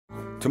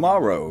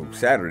Tomorrow,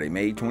 Saturday,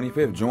 May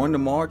 25th, join the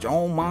march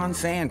on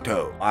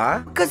Monsanto. Why?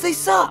 Because they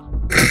suck.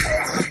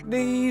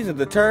 These are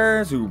the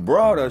turds who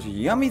brought us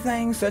yummy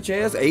things such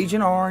as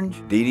Agent Orange,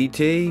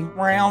 DDT,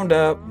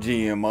 Roundup,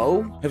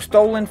 GMO, have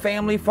stolen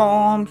family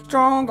farms,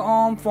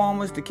 strong-armed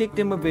farmers to kick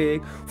them a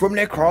vig from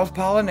their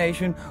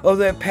cross-pollination of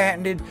their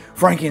patented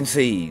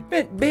Frankenseed.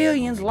 Spent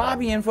billions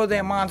lobbying for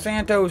their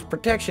Monsanto's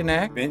Protection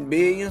Act, spent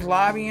billions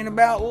lobbying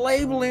about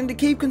labeling to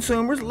keep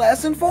consumers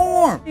less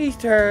informed. These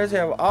turds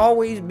have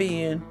always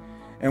been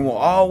and will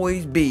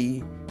always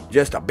be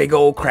just a big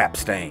old crap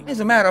stain. As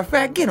a matter of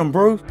fact, get him,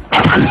 Bruce.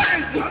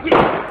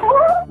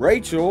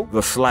 Rachel,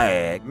 the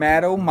slag,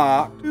 Maddo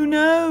mocked. Who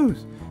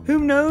knows? Who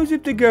knows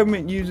if the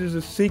government uses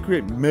a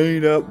secret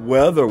made-up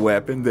weather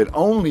weapon that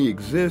only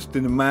exists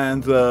in the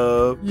minds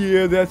of...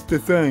 Yeah, that's the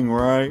thing,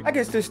 right? I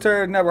guess this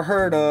turd never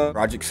heard of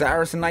Project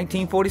Cyrus in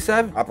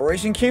 1947,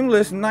 Operation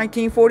Cumulus in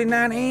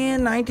 1949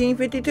 and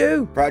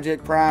 1952,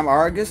 Project Prime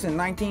Argus in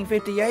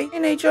 1958,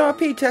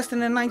 NHRP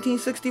testing in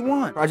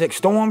 1961, Project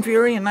Storm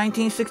Fury in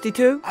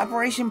 1962,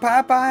 Operation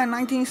Popeye in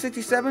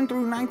 1967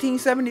 through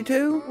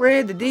 1972,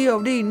 read the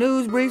DoD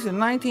news briefs in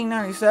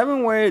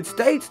 1997 where it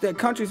states that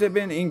countries have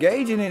been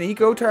engaging in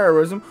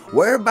eco-terrorism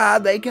whereby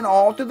they can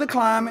alter the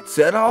climate,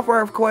 set off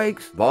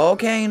earthquakes,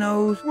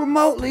 volcanoes,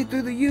 remotely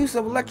through the use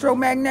of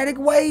electromagnetic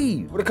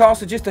waves. With a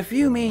cost of just a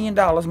few $1 million,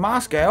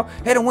 Moscow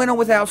had a winter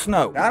without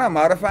snow. Now I'm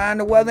modifying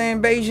the weather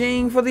in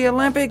Beijing for the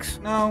Olympics?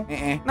 No,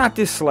 not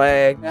this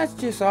slag. That's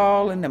just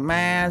all in the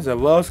minds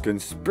of us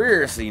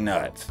conspiracy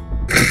nuts.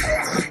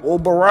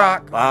 Old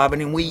Barack,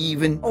 bobbing and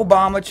weaving.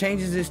 Obama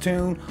changes his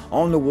tune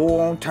on the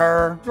war on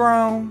terror.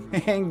 Drone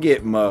and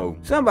Gitmo.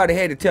 Somebody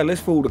had to tell this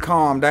fool to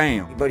calm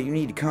down. But you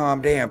need to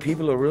calm down.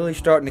 People are really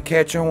starting to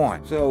catch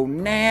on. So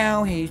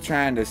now he's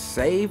trying to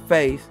save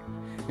face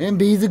and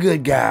be the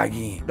good guy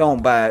again.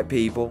 Don't buy it,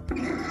 people.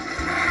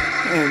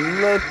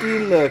 And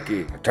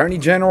looky. Attorney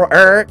General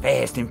Eric,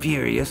 fast and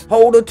furious,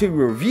 holder to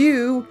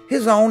review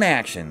his own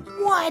actions.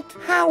 What?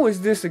 How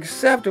is this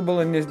acceptable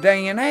in this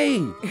day and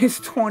age?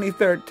 It's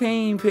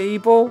 2013,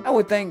 people. I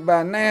would think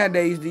by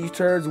nowadays these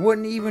turds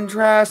wouldn't even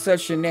try such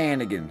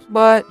shenanigans.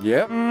 But,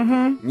 yep,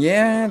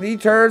 yeah,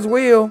 these turds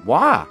will.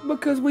 Why?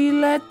 Because we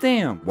let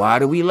them. Why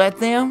do we let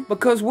them?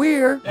 Because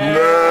we're...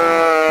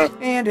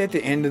 And at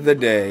the end of the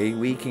day,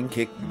 we can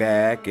kick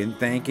back and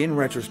think in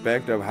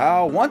retrospect of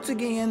how, once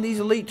again, these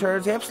elite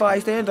turds have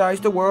sliced and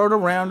diced the world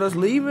around us,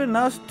 leaving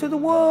us to the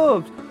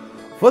wolves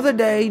for the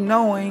day,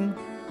 knowing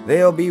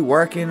they'll be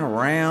working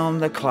around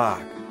the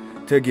clock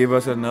to give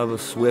us another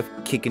swift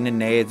kick in the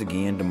nads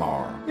again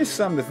tomorrow. It's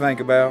something to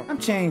think about. I'm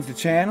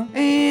ChangeDaChannel,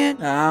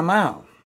 and I'm out.